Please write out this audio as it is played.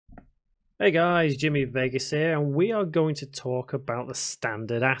Hey guys, Jimmy Vegas here, and we are going to talk about the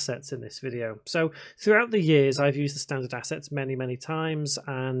standard assets in this video. So throughout the years, I've used the standard assets many times,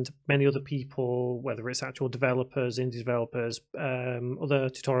 and many other people, whether it's actual developers, indie developers, other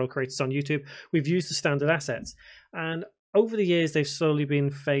tutorial creators on YouTube, we've used the standard assets. And over the years, they've slowly been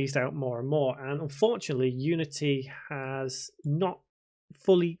phased out more and more. And unfortunately, Unity has not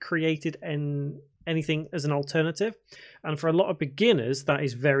fully created anything as an alternative, and for a lot of beginners that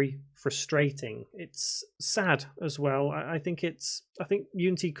is very frustrating. It's sad as well. I think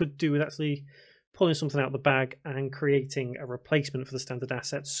Unity could do with actually pulling something out of the bag and creating a replacement for the standard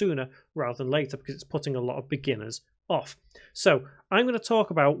assets sooner rather than later, because it's putting a lot of beginners off. So I'm going to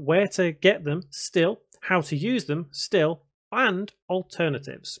talk about where to get them still, how to use them still, and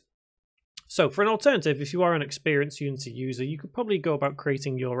alternatives. So for an alternative, if you are an experienced Unity user, you could probably go about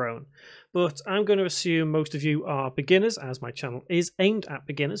creating your own. But I'm going to assume most of you are beginners, as my channel is aimed at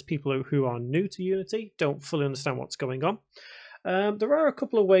beginners, people who are new to Unity, don't fully understand what's going on. There are a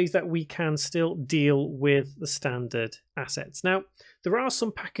couple of ways that we can still deal with the standard assets. Now, there are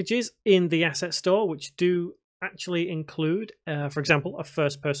some packages in the asset store which do actually include, for example, a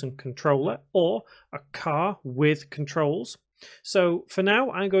first-person controller or a car with controls. So for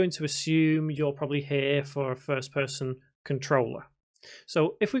now, I'm going to assume you're probably here for a first-person controller.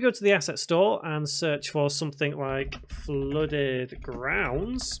 So if we go to the asset store and search for something like Flooded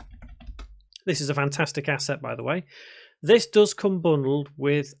Grounds, this is a fantastic asset, by the way. This does come bundled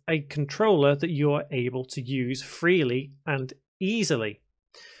with a controller that you're able to use freely and easily.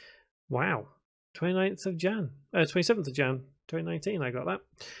 Wow, 27th of Jan, 2019, I got that.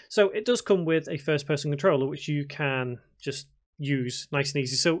 So it does come with a first-person controller, which you can just use nice and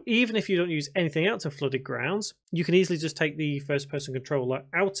easy. So even if you don't use anything else in Flooded Grounds, you can easily just take the first-person controller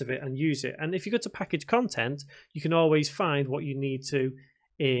out of it and use it. And if you go to package content, you can always find what you need to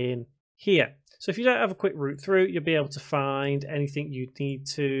in here. So if you don't have a quick route through, you'll be able to find anything you need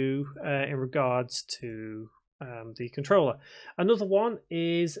to in regards to the controller. Another one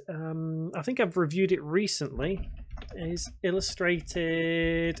is, I think I've reviewed it recently, is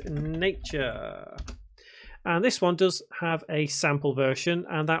Illustrated Nature. And this one does have a sample version,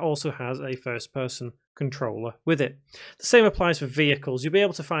 and that also has a first-person controller with it. The same applies for vehicles. You'll be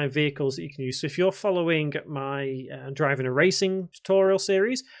able to find vehicles that you can use. So if you're following my driving and racing tutorial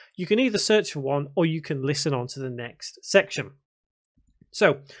series, you can either search for one or you can listen on to the next section.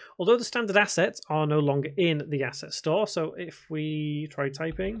 So although the standard assets are no longer in the asset store, so if we try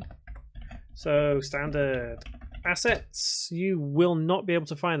typing, so standard assets, you will not be able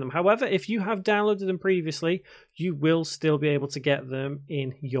to find them. However, if you have downloaded them previously, you will still be able to get them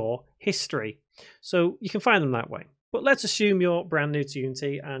in your history. So you can find them that way. But let's assume you're brand new to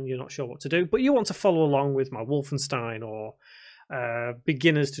Unity and you're not sure what to do, but you want to follow along with my Wolfenstein or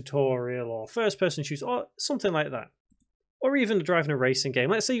beginner's tutorial or first-person shooter or something like that. Or even a driving and racing game.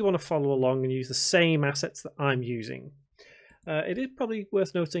 Let's say you want to follow along and use the same assets that I'm using. It is probably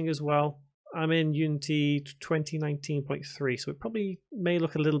worth noting as well, I'm in Unity 2019.3, so it probably may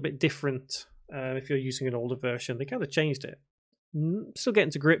look a little bit different if you're using an older version. They kind of changed it. Still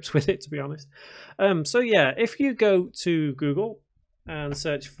getting to grips with it, to be honest. So yeah, if you go to Google and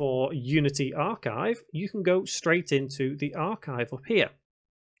search for Unity Archive, you can go straight into the archive up here.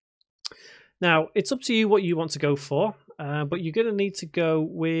 Now, it's up to you what you want to go for, but you're going to need to go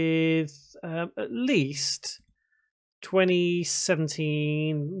with at least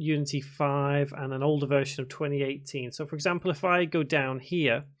 2017 Unity 5 and an older version of 2018. So for example, if I go down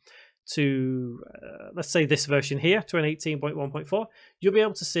here to let's say this version here, 2018.1.4, you'll be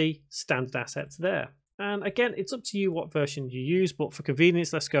able to see standard assets there. And again, it's up to you what version you use, but for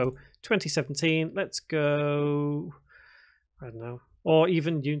convenience, let's go 2017. Let's go, I don't know, or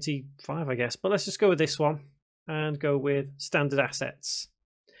even Unity 5, I guess, but let's just go with this one and go with standard assets.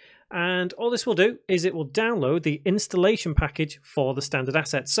 And all this will do is it will download the installation package for the standard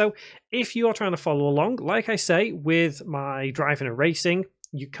assets. So if you are trying to follow along, like I say, with my driving and racing,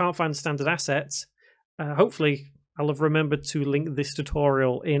 you can't find the standard assets. Hopefully, I'll have remembered to link this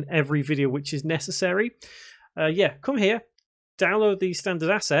tutorial in every video which is necessary. Yeah, come here, download the standard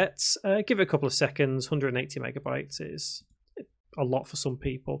assets, give it a couple of seconds. 180 megabytes is a lot for some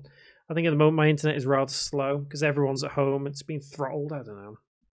people. I think at the moment my internet is rather slow because everyone's at home. It's been throttled, I don't know.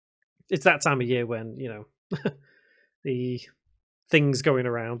 It's that time of year when, you know, the things going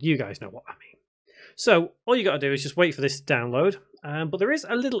around. You guys know what I mean. So all you got to do is just wait for this to download. But there is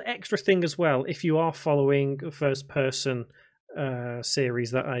a little extra thing as well if you are following a first-person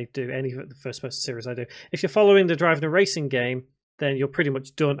series that I do, any of the first-person series I do. If you're following the driving and racing game, then you're pretty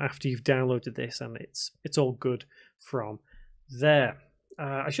much done after you've downloaded this, and it's all good from there.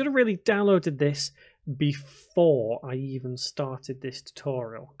 I should have really downloaded this before I even started this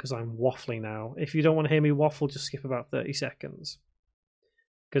tutorial, because I'm waffling now. If you don't want to hear me waffle, just skip about 30 seconds,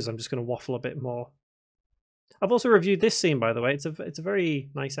 because I'm just going to waffle a bit more. I've also reviewed this scene, by the way. It's a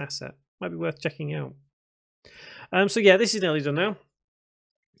very nice asset. Might be worth checking out. So yeah, this is nearly done now.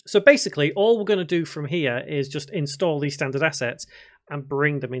 So basically, all we're going to do from here is just install these standard assets and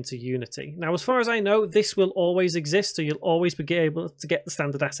bring them into Unity. Now, as far as I know, this will always exist, so you'll always be able to get the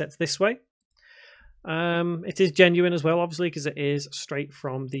standard assets this way. It is genuine as well, obviously, because it is straight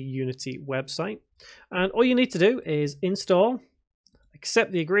from the Unity website. And all you need to do is install,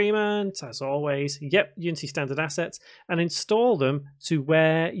 accept the agreement, as always, yep, Unity standard assets, and install them to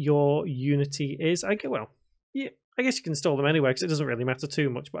where your Unity is. Yeah, I guess you can install them anywhere because it doesn't really matter too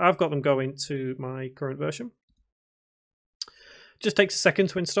much, but I've got them going to my current version. Just takes a second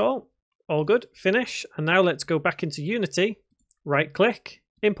to install. All good, finish. And now let's go back into Unity, right click,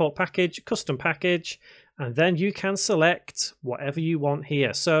 import package, custom package, and then you can select whatever you want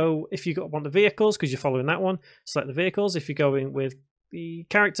here. So if you want the vehicles, because you're following that one, select the vehicles. If you're going with the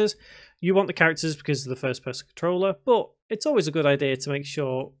characters, you want the characters because of the first person controller, but it's always a good idea to make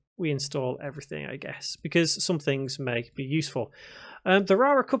sure we install everything, I guess, because some things may be useful. There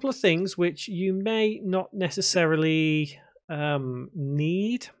are a couple of things which you may not necessarily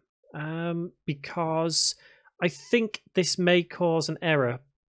need, because I think this may cause an error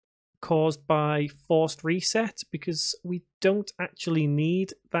caused by forced reset, because we don't actually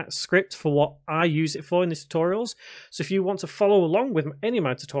need that script for what I use it for in these tutorials. So if you want to follow along with any of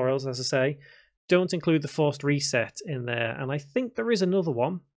my tutorials, as I say, don't include the forced reset in there. And I think there is another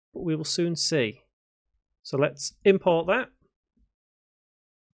one, but we will soon see. So let's import that.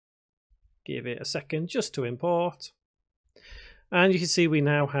 Give it a second just to import. And you can see we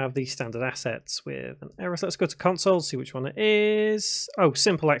now have these standard assets with an error. So let's go to console, see which one it is. Oh,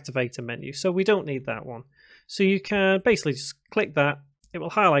 simple activator menu. So we don't need that one. So you can basically just click that. It will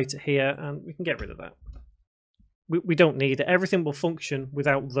highlight it here and we can get rid of that. We don't need it. Everything will function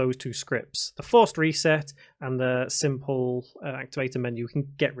without those two scripts. The forced reset and the simple activator menu, we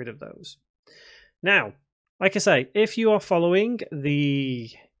can get rid of those. Now, like I say, if you are following the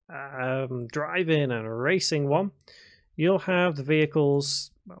driving and racing one, you'll have the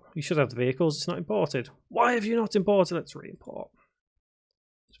vehicles. Well, you should have the vehicles. It's not imported. Why have you not imported? Let's re-import.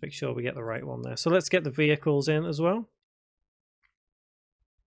 Let's make sure we get the right one there. So let's get the vehicles in as well.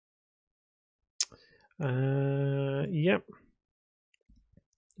 Yep.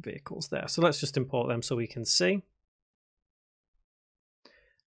 Vehicles there. So let's just import them so we can see.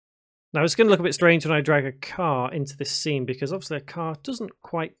 Now it's going to look a bit strange when I drag a car into this scene, because obviously a car doesn't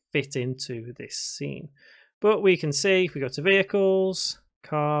quite fit into this scene. But we can see if we go to vehicles,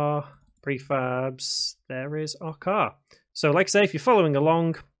 car, prefabs, there is our car. So like I say, if you're following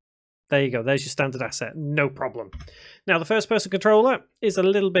along, there you go. There's your standard asset. No problem. Now the first person controller is a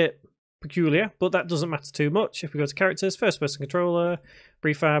little bit peculiar, but that doesn't matter too much. If we go to characters, first person controller,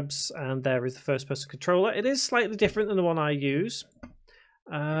 prefabs, and there is the first person controller. It is slightly different than the one I use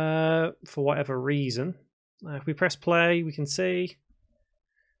for whatever reason. If we press play, we can see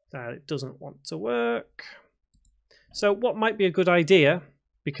that it doesn't want to work. So what might be a good idea,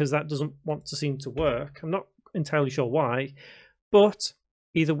 because that doesn't want to seem to work, I'm not entirely sure why, but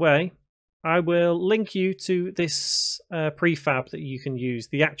either way, I will link you to this prefab that you can use,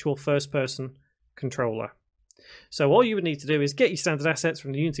 the actual first person controller. So all you would need to do is get your standard assets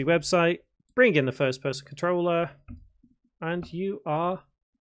from the Unity website, bring in the first person controller, and you are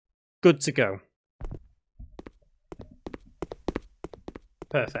good to go.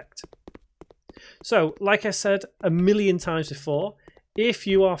 Perfect. So, like I said a million times before, if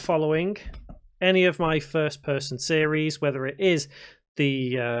you are following any of my first-person series, whether it is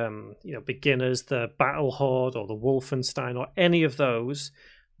the beginners, the Battle Horde, or the Wolfenstein, or any of those,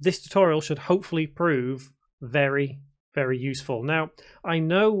 this tutorial should hopefully prove very, very useful. Now, I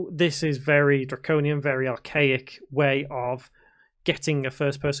know this is very draconian, very archaic way of getting a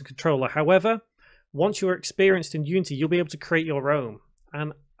first-person controller. However, once you're experienced in Unity, you'll be able to create your own.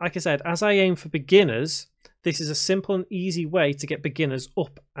 And like I said, as I aim for beginners, this is a simple and easy way to get beginners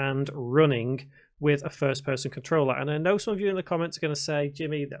up and running with a first-person controller. And I know some of you in the comments are going to say,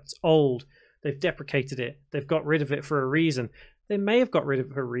 Jimmy, that's old. They've deprecated it. They've got rid of it for a reason. They may have got rid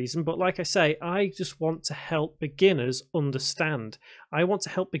of it for a reason, but like I say, I just want to help beginners understand. I want to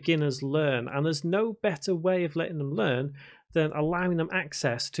help beginners learn, and there's no better way of letting them learn than allowing them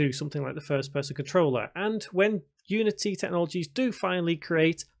access to something like the first-person controller. And when Unity Technologies do finally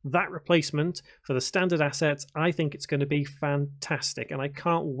create that replacement for the standard assets, I think it's going to be fantastic, and I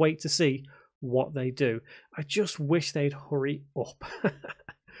can't wait to see what they do. I just wish they'd hurry up.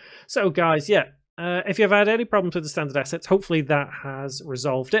 So guys, yeah, if you've had any problems with the standard assets, hopefully that has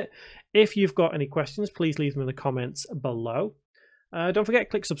resolved it. If you've got any questions, please leave them in the comments below. Don't forget,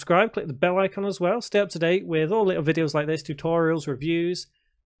 click subscribe, click the bell icon as well. Stay up to date with all little videos like this, tutorials, reviews.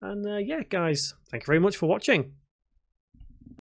 And yeah, guys, thank you very much for watching.